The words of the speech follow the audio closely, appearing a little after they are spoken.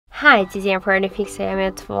Hi, today I'm trying to fix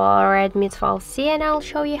Xiaomi Redmi 12C and I'll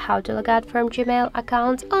show you how to log out from Gmail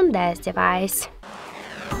accounts on this device.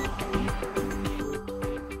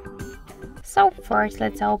 So first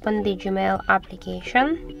let's open the Gmail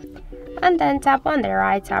application and then tap on the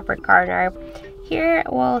right upper corner. Here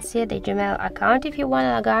we'll see the Gmail account. If you want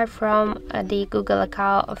to log out from the Google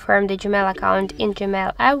account, from the Gmail account in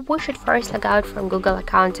Gmail app, we should first log out from Google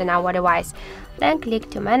account on our device. Then click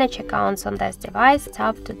to manage accounts on this device,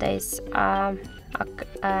 tap to this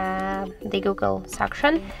the Google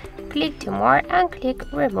section, click to more and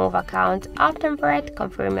click remove account. After that,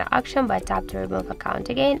 confirm your action by tap to remove account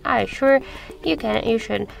again. Are you sure? You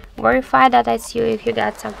should verify that it's you. If you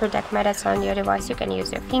got some protect methods on your device, you can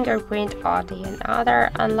use your fingerprint or the other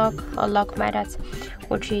unlock methods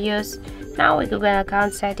which you use. Now with Google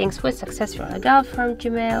account settings, we successfully log out from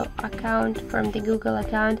Gmail account from the Google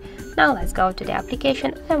account. Now let's go to the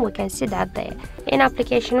application and we can see that in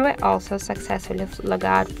application we also successfully log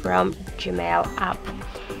out from Gmail app.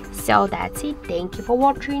 So that's it. Thank you for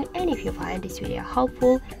watching, and if you find this video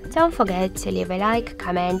helpful, don't forget to leave a like,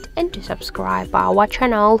 comment and to subscribe our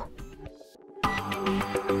channel.